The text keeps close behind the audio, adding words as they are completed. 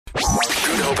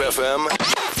FM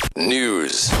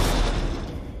News.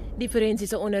 Die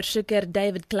forensiese ondersoeker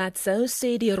David Klatzow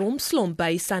sê die rompslomp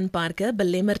by SANParke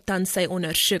belemmer tans sy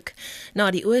ondersoek na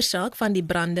die oorsaak van die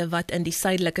brande wat in die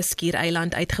suidelike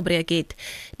skiereiland uitgebreek het.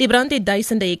 Die brand het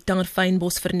duisende hektaar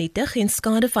fynbos vernietig en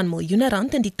skade van miljoene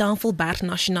rand in die Tafelberg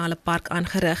Nasionale Park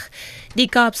aangerig. Die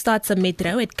Kaapstadse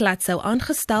Metro het Klatzow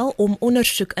aangestel om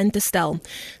ondersoek in te stel.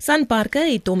 SANParke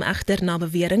het hom egter na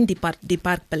bewering die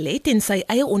park belet en sy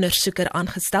eie ondersoeker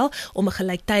aangestel om 'n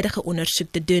gelyktydige ondersoek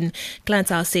te doen.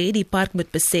 Klatzow sê die park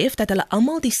moet besef dat hulle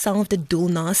almal dieselfde doel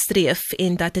nastreef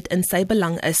en dat dit in sy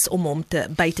belang is om hom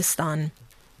by te staan.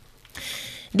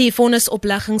 Die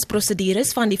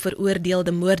vonnisopleggingsprosedures van die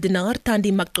veroordeelde moordenaar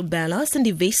Thandi Makgqubela in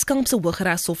die Wes-Kaapse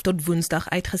Hooggeregshof tot Woensdag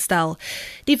uitgestel.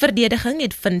 Die verdediging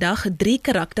het vandag 3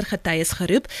 karaktergetuies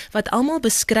geroep wat almal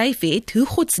beskryf het hoe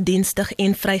godsdienstig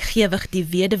en vrygewig die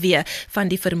weduwee van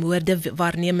die vermoorde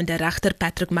waarnemende regter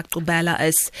Patrick Makgqubela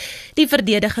is. Die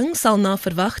verdediging sal na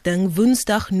verwagting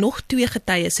Woensdag nog 2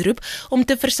 getuies roep om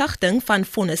te versagting van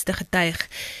vonnis te getuig.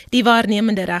 Die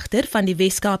waarnemende regter van die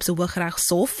Wes-Kaapse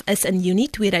Hooggeregshof is in Junie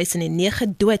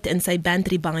 2009 dood in sy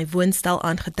Bantry Bay woonstel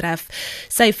aangetref.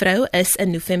 Sy vrou is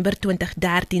in November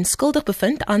 2013 skuldig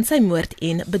bevind aan sy moord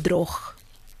en bedrog.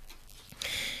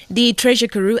 Die Treasure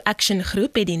Karoo Action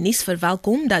Groep het die nuus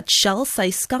verwelkom dat Shell sy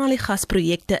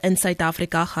skaliegasprojekte in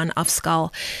Suid-Afrika gaan afskaal.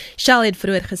 Shell het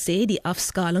vroeër gesê die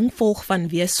afskaling volg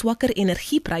vanweë swakker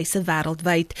energiepryse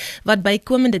wêreldwyd wat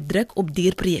bykomende druk op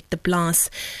dierprojekte plaas.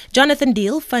 Jonathan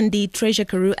Deal van die Treasure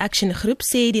Karoo Action Groep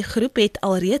sê die groep het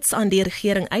alreeds aan die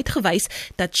regering uitgewys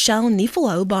dat Shell nie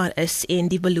volhoubaar is en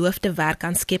die beloofde werk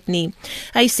kan skep nie.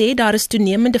 Hy sê daar is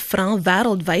toenemende vrae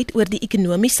wêreldwyd oor die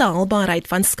ekonomiese haalbaarheid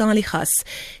van skaliegas.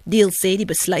 Deal sê die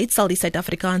besluit sal die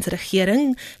Suid-Afrikaanse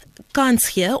regering kans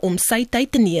gee om sy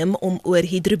tyd te neem om oor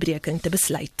hydrobreking te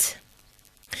besluit.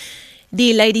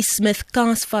 Die Ladysmith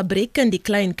kaasfabriek in die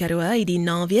Klein Karoo het die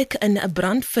naweek in 'n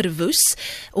brand verwoes,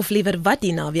 of liewer wat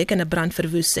die naweek in 'n brand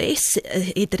verwoes is,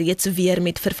 het reeds weer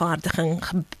met vervaardiging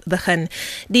begin.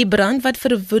 Die brand wat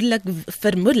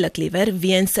vermoedelik liewer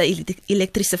weens 'n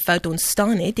elektriese fout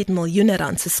ontstaan het miljoene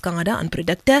rand se skade aan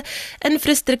produkte,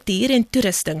 infrastruktuur en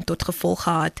toerusting tot gevolg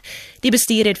gehad. Die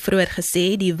bestuur het vroeër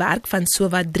gesê die werk van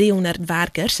sowat 300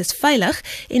 werkers is veilig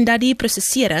en dat die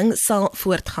prosesering sal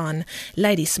voortgaan.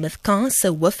 Ladysmith se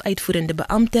hoofuitvoerende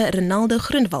beampte Ronaldo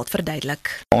Groenewald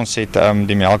verduidelik. Ons het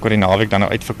die melk oor die naweek dan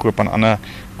nou uitverkoop aan ander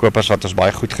kopers wat ons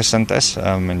baie goed gesind is.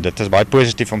 En dit is baie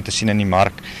positief om te sien in die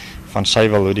mark van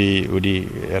suiwel hoe die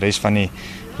res van die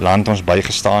land ons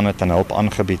bygestaan het en hulp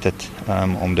aangebied het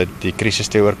om die krisis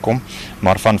te oorkom.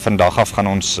 Maar van vandag af gaan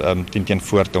ons teen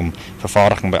voort om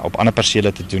vervaardiging op ander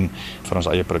persele te doen vir ons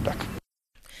eie produk.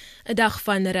 'n Dag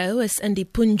van rou is in die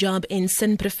Punjab en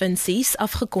Sindh provinsies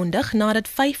afgekondig nadat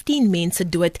 15 mense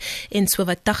dood en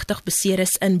sowat 80 beseer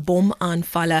is in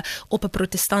bomaanvalle op 'n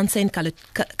protestantse en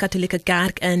katholieke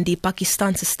kerk in die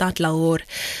Pakistanse stad Lahore.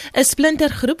 'n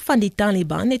Splintergroep van die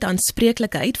Taliban het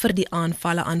aanspreeklikheid vir die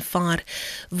aanvalle aanvaar.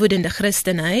 Woedende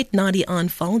Christene het na die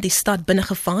aanval die stad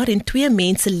binnegevaar en 2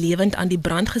 mense lewend aan die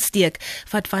brand gesteek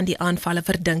wat van die aanvalle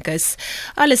verdink is.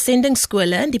 Alle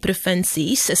sendingskole in die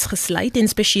provinsies is gesluit en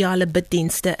spesiale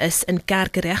biddienste is in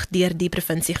kerke reg deur die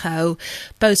provinsie gehou.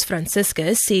 Paus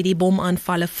Franciscus sê die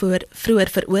bomaanvalle vroeër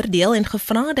veroordeel en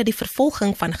gevra dat die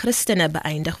vervolging van Christene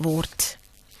beëindig word.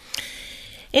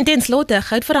 En ten slotte,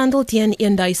 goud verhandel teen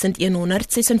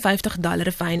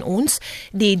 $1,156 fyn ons.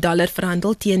 Die dollar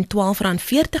verhandel teen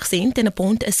R12.40 en 'n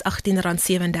pond is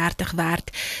R18.37 werd.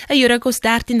 'n euro kos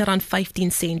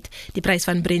R13.15. Die prys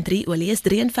van Brent olie is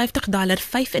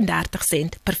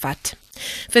 $53.35 per vat.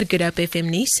 Vir Good Hope FM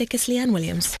nuus, ek is Leanne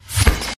Williams.